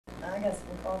got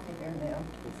some coffee here now.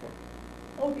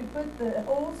 Oh, he put the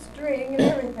whole string and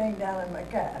everything down in my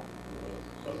cup.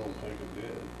 I don't think it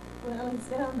did. Well, it's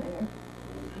down there. It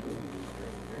shouldn't be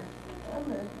down there. Oh,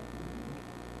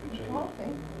 the It's in coffee.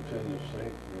 It's in the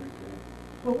sink right there.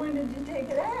 But when did you take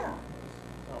it out?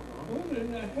 When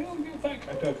in the hell do you think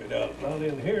I took it out? Not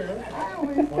in here. I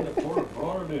always, When it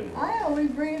brought it in. I always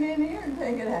bring it in here and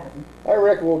take it out. I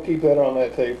reckon we'll keep that on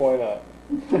that tape, why not?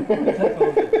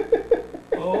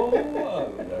 Oh,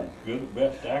 that's good,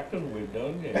 best acting we've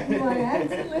done yet. Why,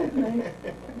 absolutely.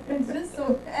 It's just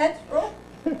so natural.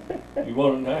 You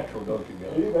want it natural, don't you,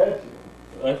 You guys? betcha.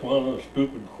 That's one of those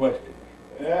stupid questions.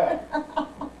 Yeah.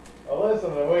 Well,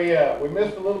 listen, we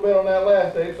missed a little bit on that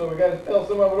last tape, so we got to tell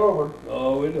some of it over.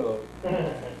 Oh, we don't.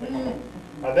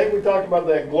 I think we talked about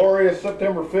that glorious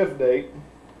September 5th date,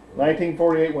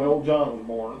 1948, when old John was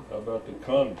born. How about the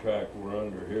contract we're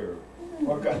under here?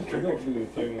 What We country? don't do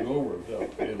things over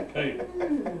without being paid.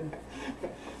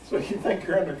 So you think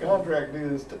you're under contract to do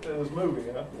this movie,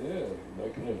 huh? Yeah,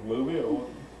 making this movie, I want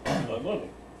my money.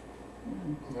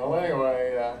 Well,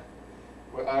 anyway,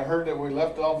 I heard that we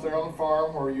left off there on the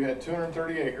farm where you had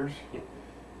 230 acres,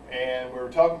 and we were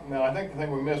talking. Now, I think the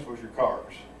thing we missed was your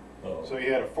cars. Oh. So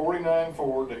you had a '49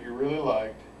 Ford that you really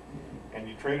liked, and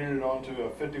you traded it onto a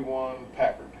 '51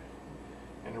 Packard.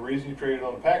 And the reason you traded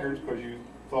on the Packard is because you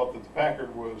thought that the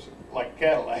Packard was like a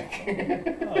Cadillac.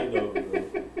 I know.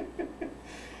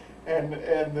 And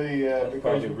the That's because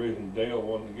probably the reason Dale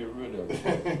wanted to get rid of it.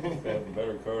 Had a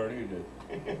better car than he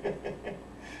did.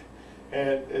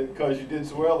 and because you did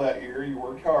so well that year, you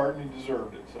worked hard and you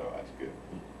deserved it. So that's good.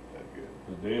 That's good.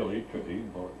 The Dale, he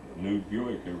bought a new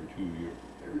Buick every 2 years.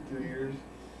 Every 2 years.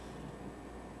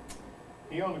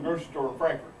 He owned a grocery store in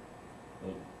Frankfurt.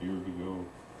 Years ago.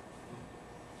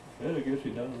 Yeah, I guess he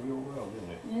done real well, didn't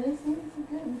he? Yes, he's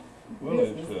a good Well,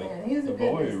 it's, businessman. He's a the good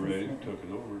boy he businessman. raised took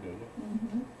it over, didn't he?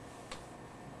 Mm-hmm.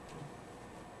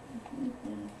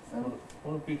 So,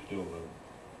 Wonder if he's still living.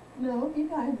 no, he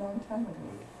died a long time ago.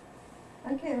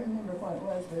 I can't remember what it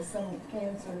was, but some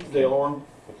cancer. Dale Orm.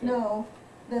 Okay. No,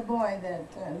 the boy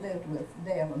that lived with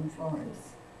Dale and Florence.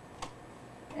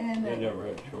 And They never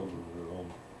had children of their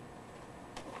own.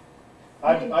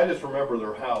 I just remember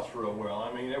their house real well.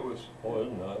 I mean, it was, Oh,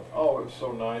 isn't that? oh, it was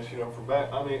so nice, you know, for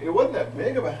back, I mean, it wasn't that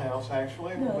big of a house,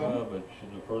 actually. No. But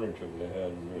the furniture they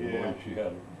had, and the Yeah. way she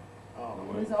had, Oh,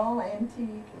 it was all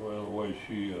antique. well, the way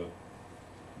she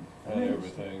had Arranged.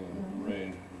 everything Mhm.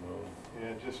 arranged, you know.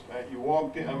 yeah, just, you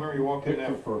walked in, I remember you walked in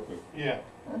Picture that, perfect. yeah,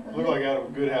 Uh-huh. looked like out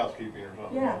of Good Housekeeping or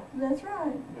something. Yeah, that's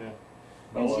right. Yeah.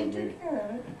 And Not she like me. took care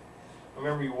of it. I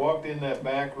remember you walked in that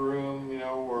back room, you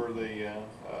know, where the,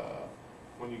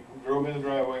 when you drove in the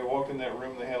driveway, you walked in that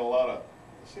room, they had a lot of,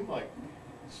 it seemed like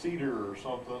cedar or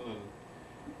something,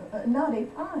 and Naughty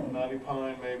pine. knotty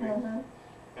pine maybe. Uh-huh.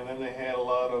 And then they had a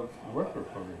lot of, Wicker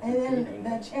furniture. And too, then didn't the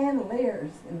they? chandeliers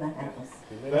in the house.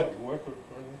 Did they that- have wicker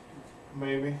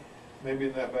furniture? maybe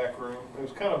in that back room. It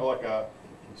was kind of like a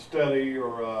study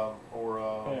or a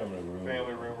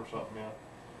Family room. or something, yeah.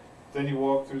 Then you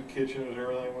walk through the kitchen and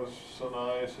everything was so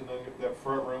nice, and then that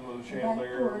front room was a The back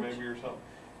chandelier porch. maybe or something.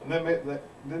 And then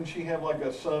didn't she have like a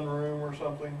sunroom or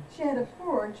something? She had a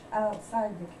porch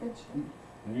outside the kitchen.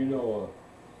 And you know,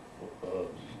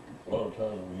 a lot of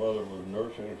times my mother was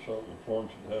nursing or something,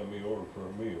 Florence would have me over for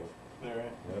a meal. There.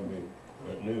 Have me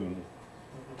at noon,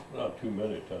 not too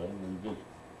many times, and just,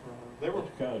 They were the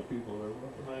kind of people they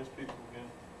were. nice people, yeah.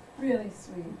 Really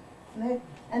sweet.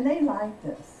 And they liked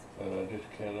us. And I just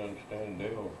can't understand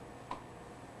Dale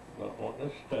not wanting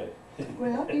us to stay.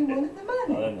 Well, he wanted the I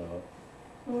money. know.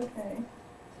 Okay.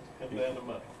 Come down to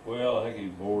money. Well, I think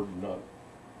he's bored and not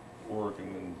working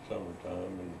in the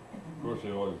summertime, and of course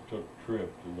they always took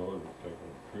trips, his always taking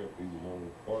a trip, he was on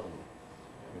the farm.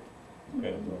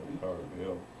 Depends on his hard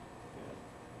help.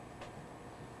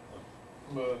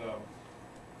 But,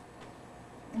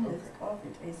 And this Okay. coffee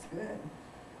tastes good.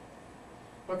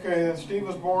 okay, then Steve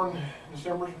was born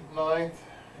December 9th,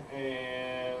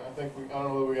 and I think I don't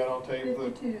know whether we got on tape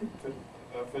the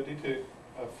 52.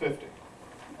 50.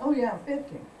 Oh, yeah, 50.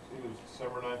 Steve was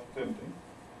December 9th, 50.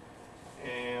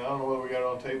 And I don't know whether we got it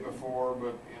on tape before,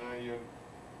 but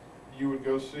you would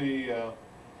go see,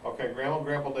 okay, Grandma and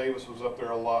Grandpa Davis was up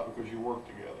there a lot because you worked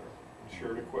together and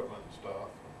shared equipment and stuff.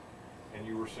 And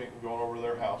you were going over to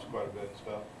their house quite a bit and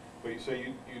stuff. But you say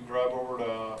you drive over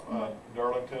to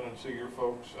Darlington and see your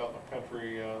folks out in the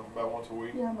country about once a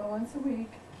week? Yeah, but once a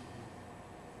week.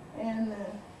 And,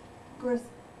 of course,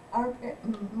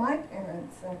 my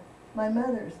parents, my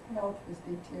mother's health was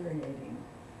deteriorating.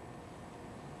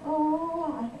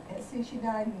 Oh, see, she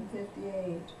died in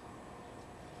 58.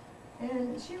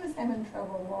 And she was having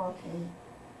trouble walking.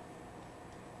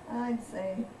 I'd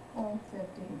say, 50,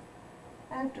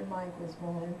 after Mike was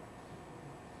born.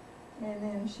 And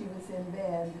then she was in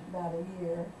bed about a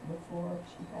year before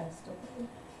she passed away.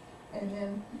 And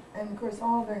then, and of course,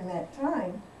 all during that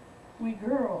time, we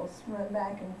girls run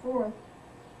back and forth,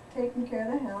 taking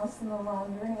care of the house and the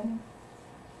laundry,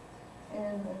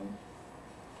 and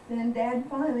then Dad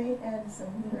finally had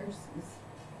some nurses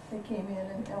that came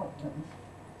in and helped him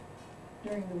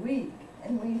during the week,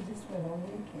 and we just went on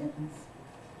weekends.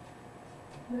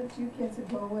 But you kids would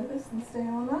go with us and stay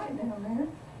all night down there.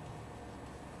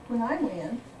 When I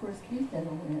went, of course Keith never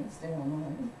went, stay all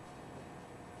night.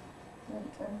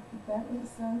 But that was,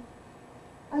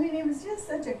 I mean, it was just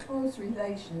such a close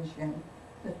relationship,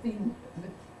 the thing,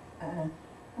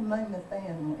 among the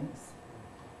families.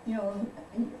 You know,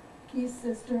 Keith's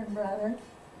sister and brother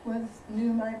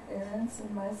knew my parents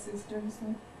and my sisters,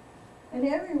 and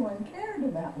everyone cared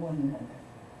about one another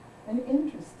and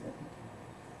interested.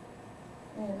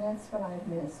 And that's what I've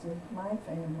missed in my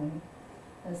family,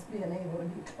 us being able to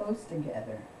be close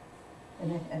together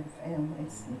and have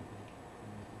families.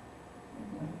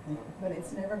 But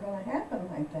it's never going to happen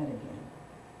like that again.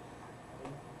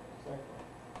 Exactly.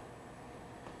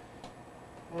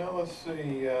 Well, let's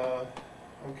see,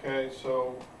 okay,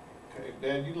 so, okay,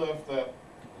 Dad, we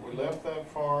left that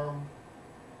farm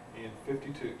in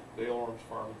 52, Dale Orm's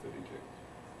farm in 52.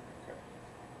 Okay.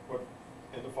 What,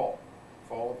 in the fall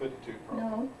of 52 probably?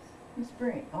 No, in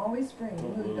spring, always spring, we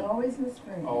moved Mhm. always in the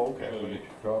spring. Oh, okay. Gotta but get he-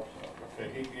 your crops out. Okay,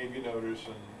 he gave you notice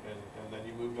and then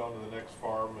you moved on to the next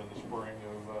farm in the spring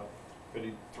of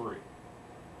 53.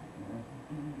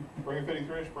 Spring of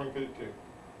 53 or spring of 52? 53.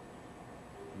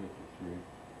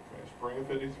 Okay, spring of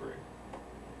 53.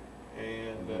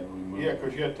 And, then we moved. yeah,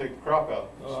 because you had to take the crop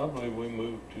out. I believe we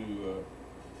moved to,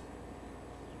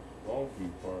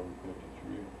 Longview Farm in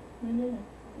 53. We did,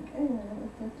 okay, when I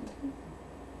was 52.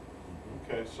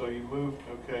 Okay, so you moved,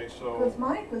 okay, so Because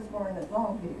Mike was born at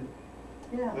Longview,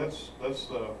 yeah, that's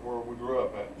where we grew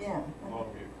up at, yeah.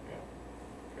 Longview, yeah.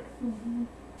 Okay, Mhm.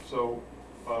 so,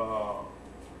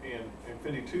 in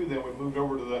 52, then we moved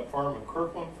over to that farm in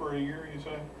Kirkland for a year, you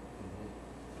say?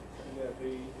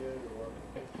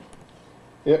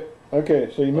 Yep,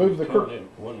 okay, so you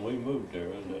When we moved there,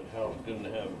 that house didn't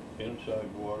have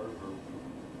inside water or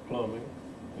plumbing,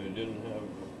 it didn't have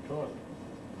a toilet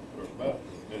or bathroom.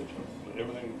 It's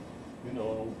everything, you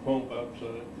know, a pump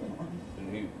outside,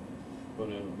 and he put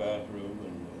in a bathroom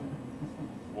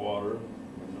and water,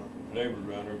 and the neighbors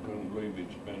around there couldn't believe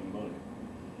he'd spend money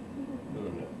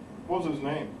doing that. What was his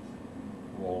name?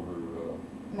 Walter,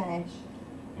 MASH.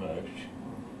 Mash,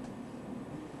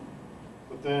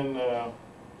 But then,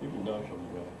 he was a nice little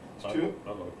guy. It's two? I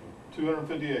liked him.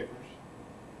 250 acres.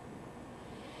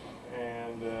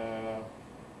 And,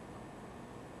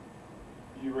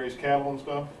 you raised cattle and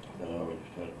stuff? No, we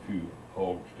just had a few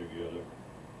hogs together.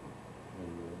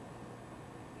 And,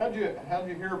 How'd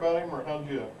you hear about him, or how'd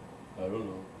you? I don't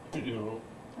know, you know,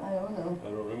 I don't know. I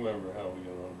don't remember how we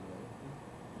got on that.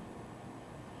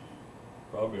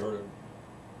 Probably heard an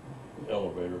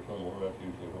elevator somewhere, that's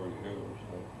usually where you hear those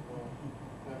things.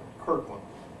 Kirkland.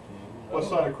 Mhm. What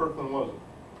side of Kirkland was it?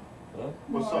 Huh?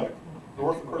 What side?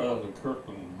 North of Kirkland? The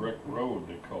Kirkland Brick Road,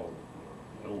 they called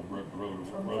it, the old brick road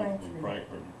that From runs Frankfurt. from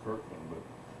Frankfurt to Kirkland, but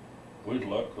we'd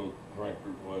like to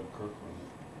Frankfurt, wide Kirkland.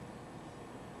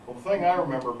 Well, the thing I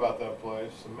remember about that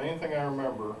place, the main thing I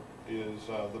remember is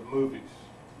the movies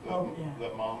that, Oh, yeah.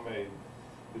 that Mom made.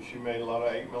 That she made a lot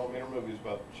of 8mm movies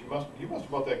about. You must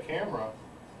have bought that camera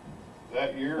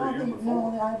that year or year before.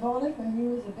 No, I bought it when he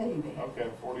was a baby. Okay,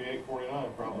 48, 49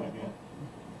 probably again.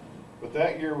 But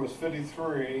that year was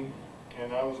 53,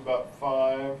 and I was about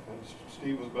 5, and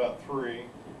Steve was about 3.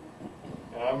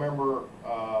 And I remember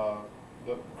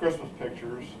the Christmas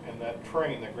pictures and that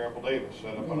train that Grandpa Davis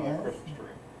set up on that Yes. Christmas tree.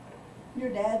 Your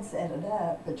dad set it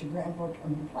up, but your grandpa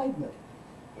come and played with it.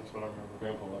 That's what I remember.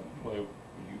 Grandpa liked to play with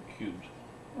you kids.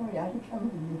 Oh, yeah, he come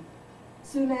and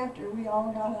soon after we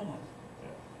all got up. Yeah.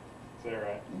 Is that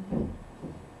right?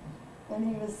 And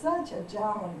he was such a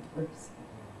jolly person.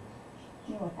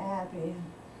 You know, happy.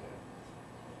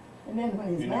 And then when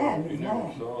he's mad, he's You never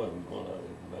mad. saw him when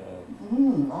I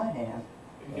was mad. I have.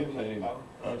 You get me-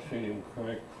 I've seen him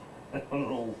crank on an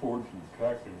old Ford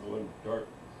tractor going dark.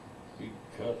 He'd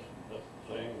cuss and that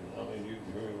thing, and I mean, you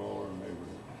could hear him all over the neighborhood.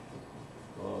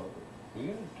 He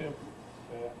had a temper,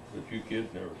 Yeah, but you kids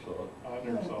never saw it. I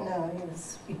never saw it. No, he was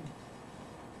sweet.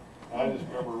 I just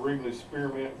remember Wrigley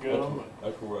spearmint gum.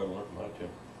 That's where I learned my temper.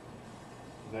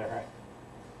 Is that right?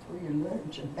 That's where you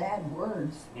learned your bad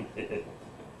words.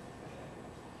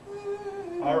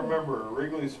 I remember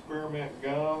Wrigley Spearmint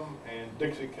Gum and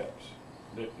Dixie Cups,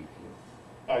 Dixie.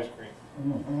 ice cream.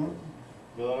 Mm-hmm.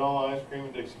 Villanelle ice cream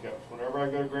and Dixie Cups. Whenever I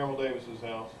go to Grandma Davis's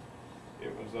house,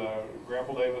 it was,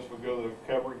 Grandpa Davis would go to the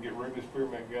cupboard and get Wrigley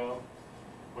Spearmint Gum.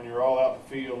 When you're all out in the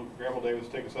field, Grandma Davis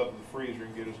would take us out to the freezer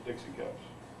and get us Dixie Cups.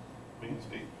 Me and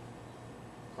Steve.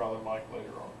 Probably Mike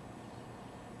later on.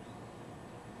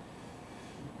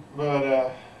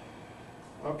 But,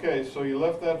 okay, so you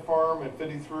left that farm in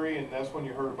 '53, and that's when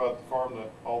you heard about the farm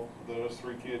that us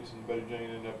three kids and Betty Jane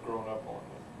ended up growing up on.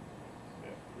 Yeah,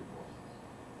 pretty cool.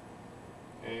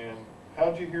 And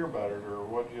how'd you hear about it, or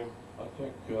what'd you? I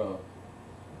think, well,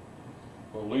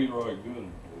 Leroy Good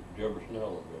at Jefferson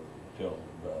Elevator was telling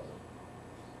me about it.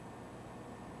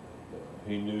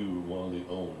 And, he knew one of the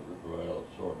owners, well,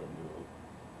 sort of knew him.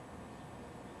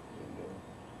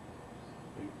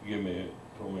 And, he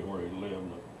told me where he lived.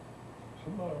 And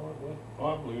somebody went with,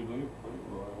 I believe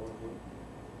Leroy went with me.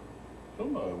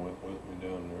 Somebody went with me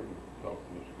down there to talk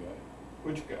to this guy.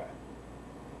 Which guy?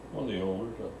 One of the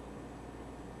owners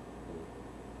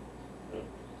that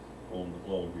owned the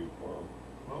Longview Farm.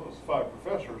 Well, it was 5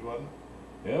 professors, wasn't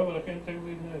Yeah, but I can't think of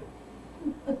his name.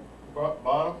 it?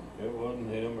 Bottom? It wasn't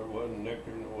him, it wasn't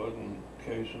Nectar, it wasn't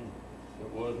Cason, it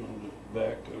wasn't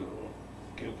Beck,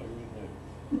 can't think of his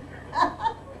name.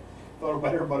 Thought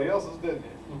about everybody else's, didn't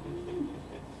you?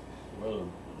 Well,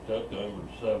 at that time there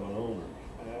were 7 owners.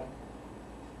 Yeah.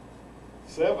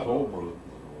 7. Colbert was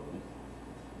one.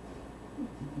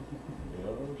 Yeah,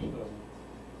 there were 7.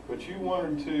 But you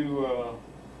wanted to,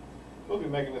 supposed to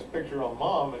be making this picture on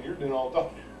Mom, and you're doing all the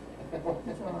talking.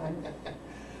 That's all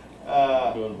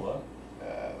right. Doing what?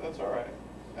 That's all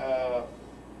right.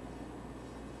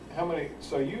 How many,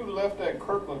 so you left that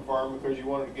Kirkland farm because you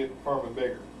wanted to get farming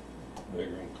bigger?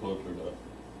 Bigger and closer to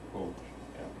folks.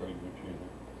 Yeah. Craig Machine,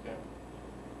 Yeah.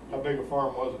 How big a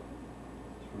farm was it?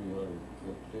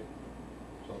 350,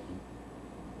 something.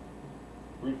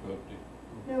 350.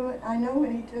 You know what, I know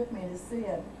when he took me to see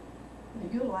it,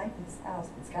 you like this house,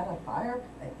 it's got a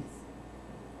fireplace.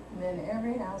 And then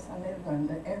every house I lived on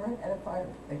that ever had a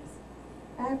fireplace.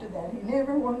 After that, he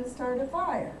never wanted to start a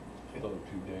fire. Oh,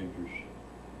 too dangerous.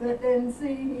 But then,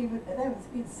 see, that was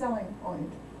his selling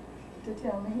point, to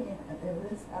tell me that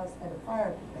this house had a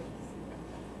fireplace.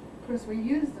 Of course, we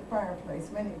used the fireplace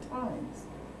many times,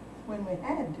 when we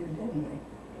had to, didn't we?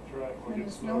 That's right. we When the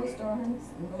get snowed in. snowstorms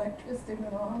and electricity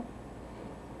went off.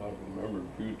 I can remember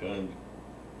a few times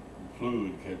the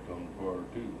fluid kept on fire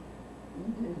too.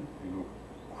 We did. You go,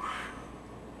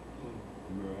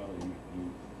 remember how they used to do?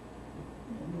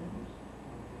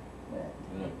 But,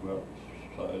 And I'd go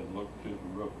outside and look to the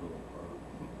roof go apart.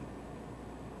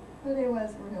 but it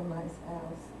was a real nice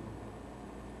house.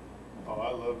 Oh,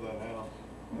 I love that house.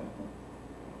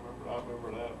 I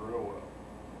remember that real well.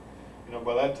 You know,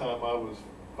 by that time I was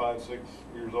 5, 6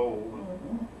 years old. And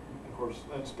Mhm. of course,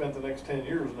 I spent the next 10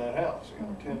 years in that house, you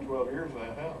know, 10, 12 years in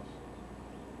that house.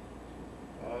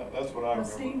 That's what I Well, remember.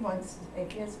 Steve wants to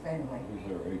take his family.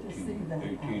 He was there To see that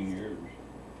 18 house. years.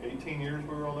 18 years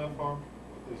we were on that farm?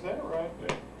 Is that right?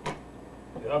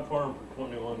 Yeah, I farmed for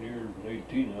 21 years and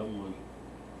 18 of them was,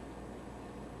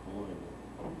 boy,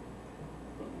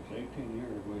 but it was 18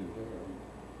 years we was there.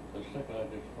 I was thinking I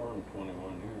just farmed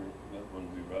 21 years, that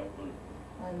wouldn't be right, but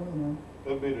I don't know.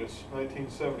 That'd be this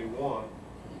 1971.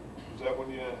 Is that when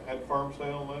you had farm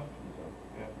sale left?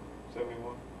 Yeah,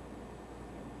 71.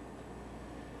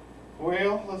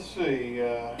 Well, let's see,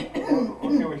 what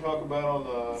can we talk about on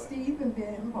the, Steve had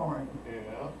been born.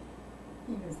 yeah,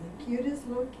 He was the cutest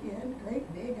little kid,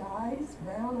 great big eyes,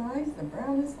 the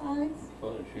brownest eyes.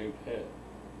 funny shaped head.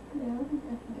 Yeah,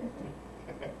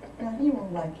 different. Now, he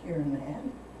won't like hearing that.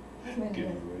 When, Get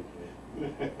it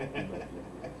right there.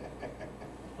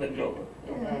 Let go.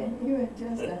 yeah, he was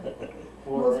just a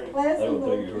All most right. I pleasant don't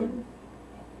little think you heard kid.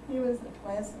 He was a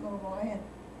pleasant little boy, and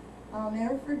I'll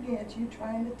never forget you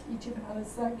trying to teach him how to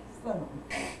suck his thumb.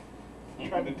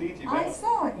 Trying to teach you I that.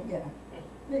 saw it, yeah.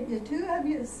 The 2 of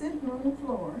you sitting on the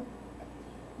floor.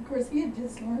 Of course, he had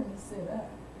just learned to sit up.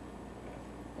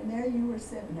 And there you were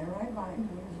sitting there right by him, and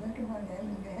he was looking at him,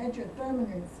 and you had your thumb in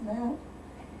his mouth.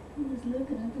 He was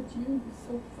looking up at you, it was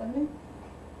so funny.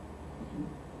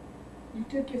 You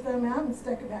took your thumb out and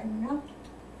stuck it back in your mouth.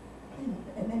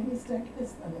 And then he stuck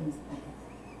his thumb in his mouth.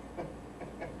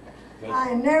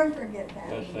 I never forget that.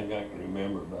 Best thing I can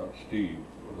remember about Steve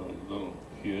was when he was a little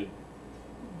kid.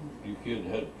 You kid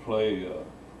had to play,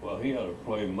 well, he had to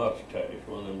play mustache,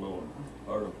 one of them little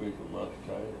artificial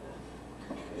mustache.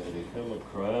 And he come a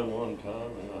crying one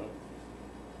time, and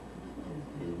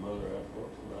his mother asked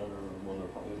what's the matter,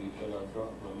 and he said, I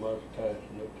dropped my mustache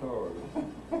in the toilet.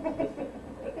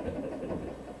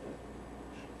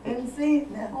 And see,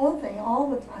 the whole thing, all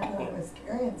the time that I was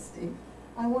carrying Steve,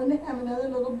 I wanted to have another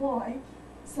little boy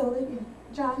so that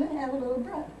John would have a little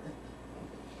brother.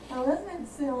 Now, wasn't it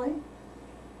silly?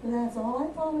 But that's all I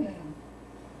thought about.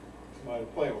 Somebody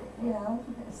to play with. Yeah,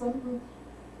 something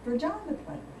for John to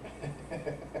play with.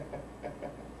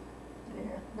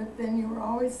 There. But then you were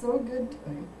always so good to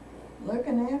him,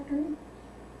 looking after him.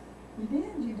 You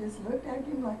did, you just looked at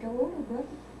him like an older brother.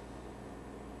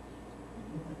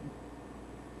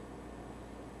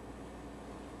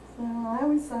 So I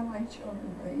always thought my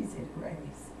children were easy to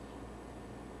raise.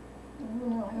 I don't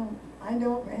know, I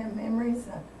don't have memories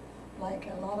of, like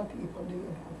a lot of people do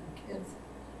about their kids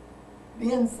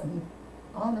being some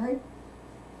ornery.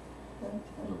 But,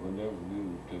 But we never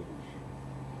knew that it was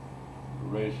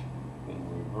racing in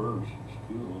reverse in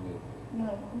school, did we?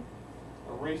 no,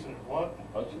 A recent what?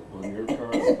 I said, when your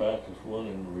car's the fastest one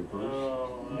in reverse.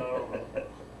 Oh, no.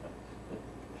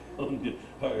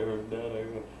 I heard that, I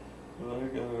go, well, I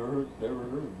never heard of that one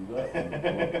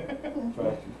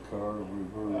before. Fastest car in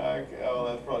reverse. Oh,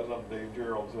 that's probably something Dave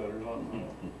Gerald said or something.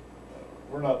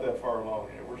 We're not that far along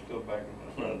yet, we're still back in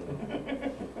the.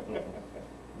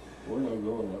 We're not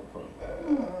going that far.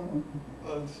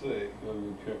 Let's see. Gotta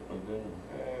go check my dinner.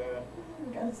 we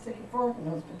gotta stick a fork in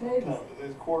those potatoes.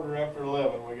 It's 11:15, we Well,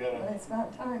 gotta, it's about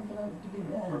time for those to be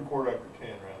or done.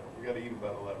 10:15 rather, we gotta eat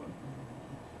about 11.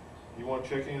 You wanna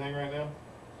check anything right now?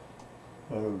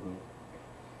 I don't know.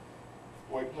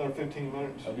 Wait another 15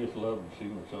 minutes? I just love to see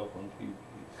myself on TV.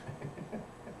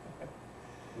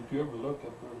 Did you ever look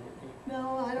up there, Ricky?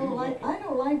 No, I You don't like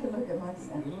to look at You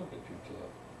myself. look at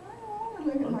yourself. I don't wanna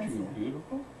look at Aren't you myself.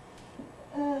 beautiful?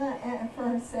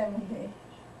 For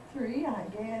 73, I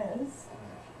guess.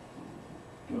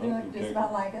 You Well, look you just take-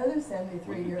 about like other We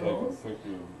 73-year-olds. could take a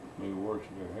picture of me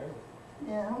washing your hair.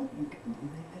 Yeah, you can do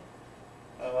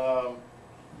that.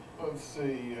 Let's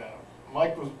see,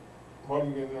 Mike was, what are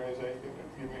you gonna say,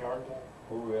 give me a hard time?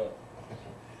 Where we at?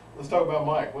 Let's talk about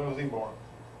Mike, when was he born?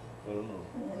 I don't know,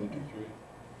 53.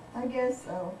 I guess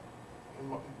so.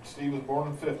 Steve was born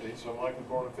in 50, so Mike was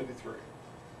born in 53.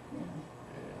 Yeah.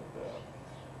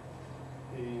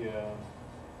 And,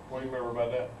 what do you remember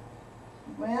about that?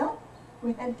 Well,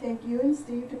 we had to take you and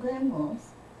Steve to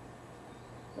Grandma's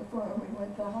before we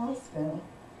went to the hospital.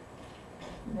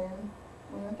 And then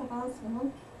we went to the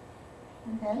hospital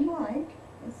and had Mike.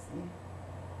 Let's see.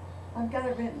 I've got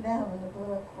it written down in the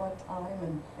book, what time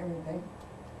and everything.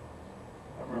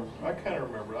 I kinda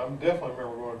remember, I definitely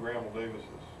remember going to Grandma Davis's,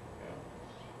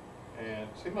 yeah. And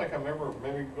it seemed like I remember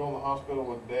maybe going to the hospital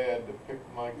with Dad to pick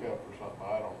Mike up or something,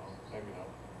 I don't know, maybe not.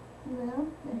 Well,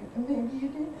 maybe you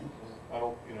did. I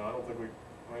don't think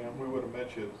we would have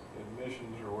met you at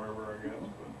admissions or wherever, I guess,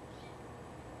 but.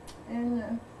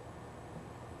 And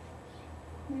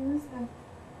he was a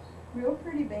real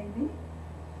pretty baby.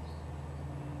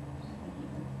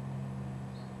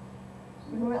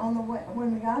 We went on the way,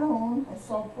 when we got home, I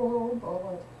saw poor old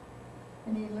Bullet,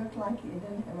 and he looked like he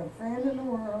didn't have a friend in the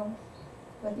world.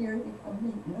 But here he come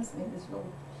meeting us, and he was real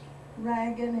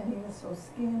ragged, and he was so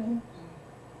skinny,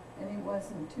 and it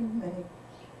wasn't too many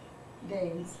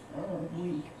days, or a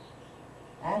week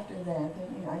after that,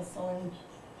 and I saw him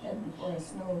heading for a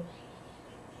snow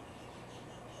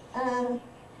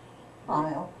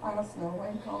pile of snow,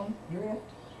 what do you call them,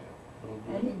 drift.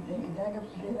 And he dug a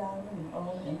bit out of it and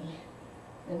called him,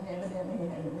 and evidently he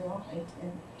had a real high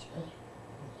temperature.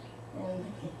 And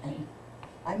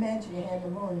I imagine he had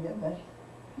pneumonia, but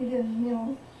he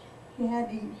didn't, he had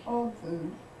to eat hog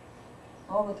food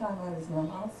all the time I was in the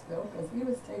hospital, because he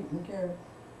was taking care of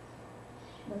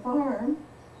the farm,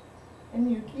 and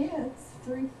your kids,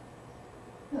 two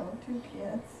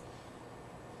kids,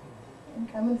 and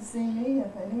coming to see me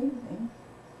if anything.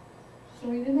 So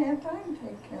we didn't have time to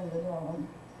take care of the dog.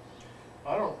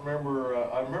 I don't remember,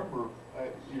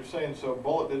 you're saying so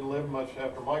Bullet didn't live much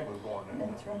after Mike was born then?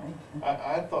 That's right.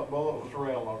 I thought Bullet was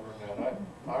around longer than that.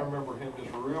 I remember him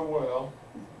just real well,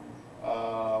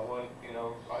 when,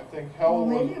 I think, how Well, old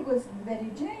was maybe it was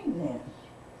Betty Jane then,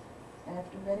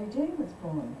 after Betty Jane was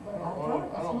born, but I thought it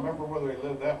was I don't not. remember whether he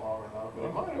lived that long or not, but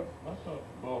he might have. I thought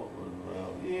Bullet was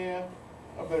around. Yeah,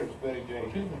 I bet it was Betty Was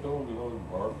he Jane. the dog that always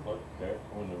barked like a cat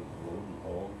when there was loading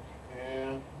hogs?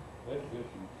 Yeah, That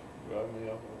just drive me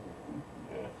up.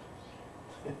 yeah.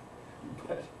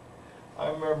 But I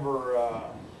remember,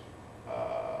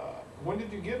 when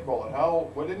did you get Bullet?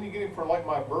 Didn't you get him for like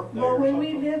my birthday Well, or when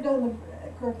something? we lived on the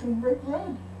Kirkland Brick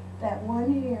Road, that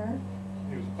one year,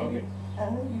 He was a puppy.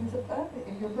 he was a puppy,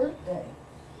 your birthday,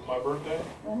 My birthday?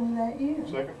 that year.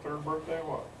 Second, third birthday,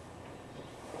 what?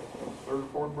 Third or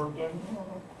fourth birthday?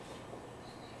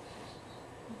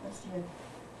 Must have been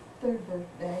third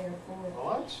birthday or fourth.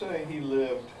 Well, I'd say he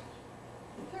lived,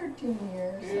 13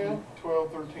 years. yeah,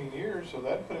 12, 13 years, so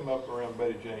that'd put him up around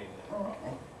Betty Jane then.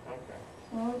 Okay,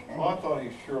 Okay. okay. Well, I thought he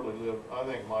surely lived, I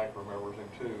think Mike remembers him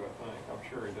too, I think. I'm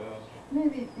sure he does.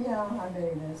 Maybe, yeah, I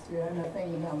bet he does too. I'm not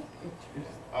thinking about the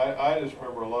pictures. I just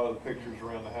remember a lot of the pictures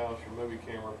around the house, your movie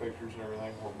camera pictures and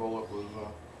everything, where Bullet was,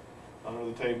 under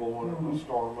the table when it was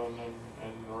storming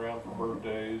and around for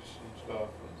birthdays and stuff.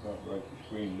 About like the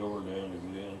screen door down to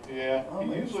get in. Yeah, Oh,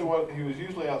 he was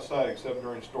usually outside except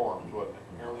during storms, wasn't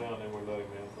he? Every now and then we let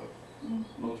him in, but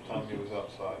most of the time he was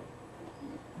outside.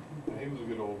 And he was a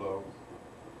good old dog.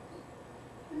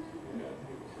 Yeah,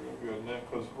 he was real good. And then,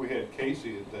 cause we had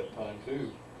Casey at that time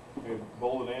too. We had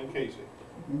Bullet and Casey.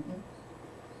 Mhm.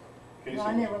 Casey No, I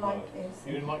was never fun. liked Casey.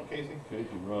 You didn't like Casey? Casey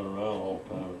run around all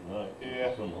the time at night.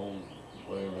 Yeah. Come home,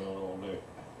 play around all day.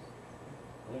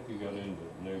 I think he got into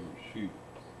neighbor's sheep.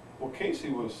 Well, Casey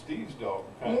was Steve's dog,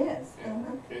 kind of. Yes, Yeah,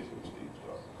 uh-huh. Casey was Steve's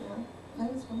dog. Yeah,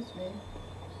 that was supposed to be.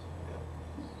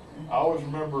 I always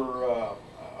remember,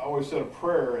 I always said a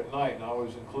prayer at night, and I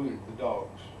always included the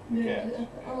dogs, the Did cats. you?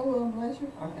 Oh, well, bless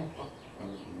your heart.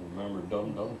 Remember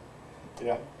Dum Dum?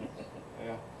 Yeah,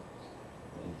 yeah.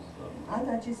 I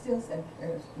thought you still said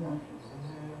prayers tonight.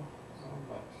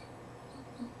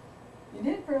 You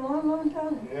did for a long, long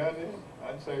time. Yeah, I did.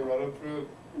 I'd say right up through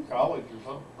college or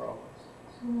something, probably.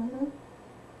 Uh-huh.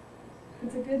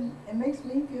 It's a good, it makes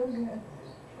me feel good.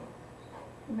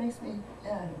 It makes me,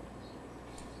 I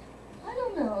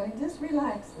don't know, it just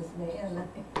relaxes me and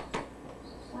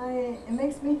it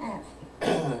makes me happy.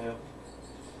 Yeah.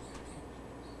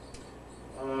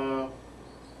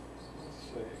 Let's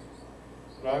see.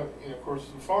 But of course,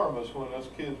 the farm is when us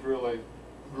kids really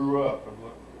grew up, and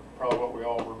probably what we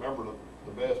all remember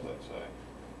the best, I'd say.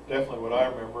 Definitely what I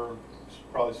remember,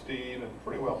 probably Steve, and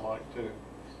pretty well Mike too.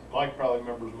 Mike probably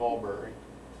remembers Mulberry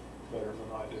better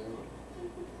than I do, and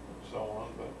so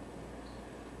on, but.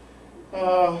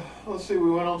 Let's see,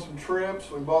 we went on some trips,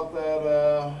 we bought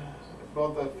that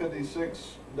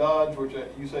 56 Dodge, which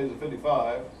you say is a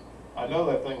 55. I know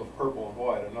that thing was purple and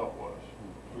white, I know it was.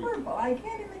 Purple, I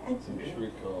can't imagine. It's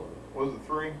three colors. Was it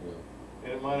three? Yeah.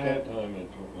 And it might At have that time,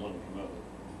 it's one come out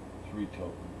with three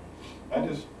tones. I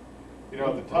just,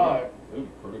 at the time, It was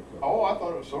pretty cool. oh, I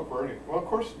thought it was so pretty. Well, of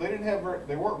course, they didn't have,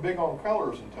 they weren't big on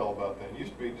colors until about then. It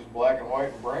used to be just black and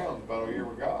white and brown about all you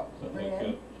ever got. I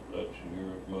think that's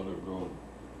your mother going,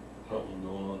 something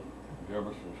going on at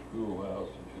Jefferson Schoolhouse,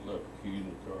 and she left the key in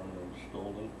the car and it was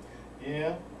stolen.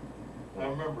 Yeah, I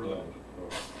remember that.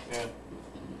 was, Yeah.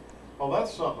 Well,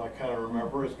 that's something I kind of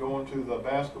remember, is going to the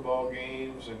basketball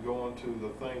games and going to the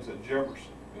things at Jefferson.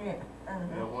 Yeah. Uh-huh.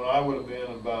 And when I would have been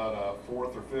about a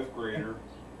fourth or fifth grader,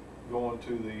 going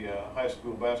to the high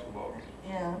school basketball games.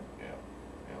 Yeah, Yeah,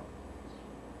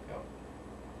 yeah,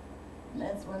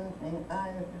 that's one thing.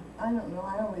 I don't know,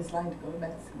 I always liked to go to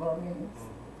basketball games.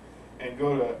 yeah. And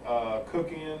go to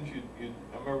cook-ins.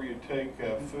 I remember you'd take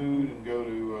food and go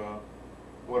to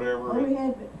whatever. Oh, we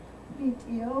had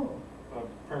PTO.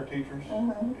 Parent teachers.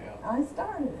 Uh-huh. Yeah, I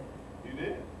started it. you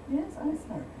did. Yes, I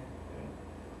started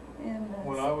Yeah. it. And,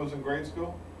 When I was in grade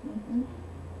school. mhm.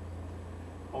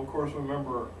 Well, of course,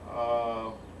 remember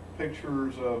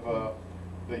pictures of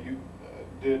that you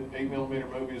did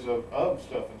 8mm movies of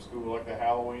stuff in school, like the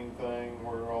Halloween thing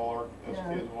where all us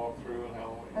Yeah. kids walked through in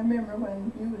Halloween. I remember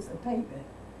when you was a paper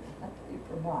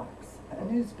box, a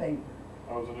newspaper.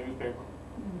 I was a newspaper.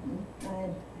 I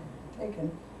had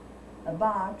taken a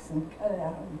box and cut it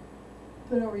out and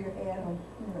put over your head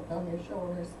on your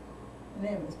shoulders, and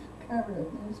then it was covered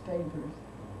with newspapers.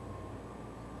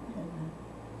 And,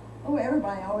 oh,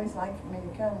 everybody always liked for me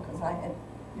to come because I had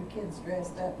you kids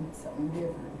dressed up in something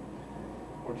different.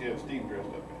 What'd you have Steve dressed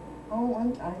up in? Oh,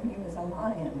 one time he was a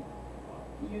lion.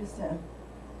 He used a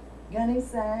gunny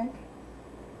sack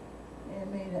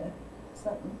and made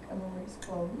something come over his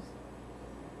clothes.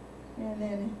 And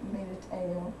then he made a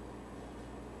tail.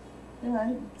 And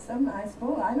I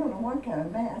suppose, I don't know what kind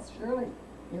of mask, surely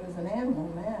it was an animal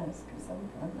mask or some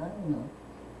kind, I don't know.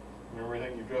 Remember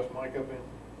anything you dressed Mike up in?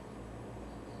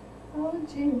 Oh,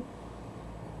 gee,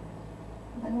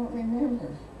 I don't remember.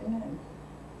 And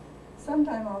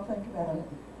sometime I'll think about it.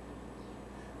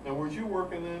 Now, was you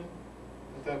working then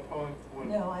at that point? When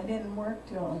No, I didn't work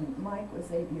till Mike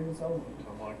was 8 years old.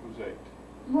 Until Mike was 8.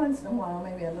 Once in a while,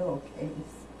 maybe a little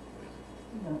case.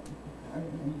 No, I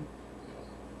don't know.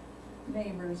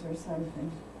 Neighbors or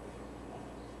something.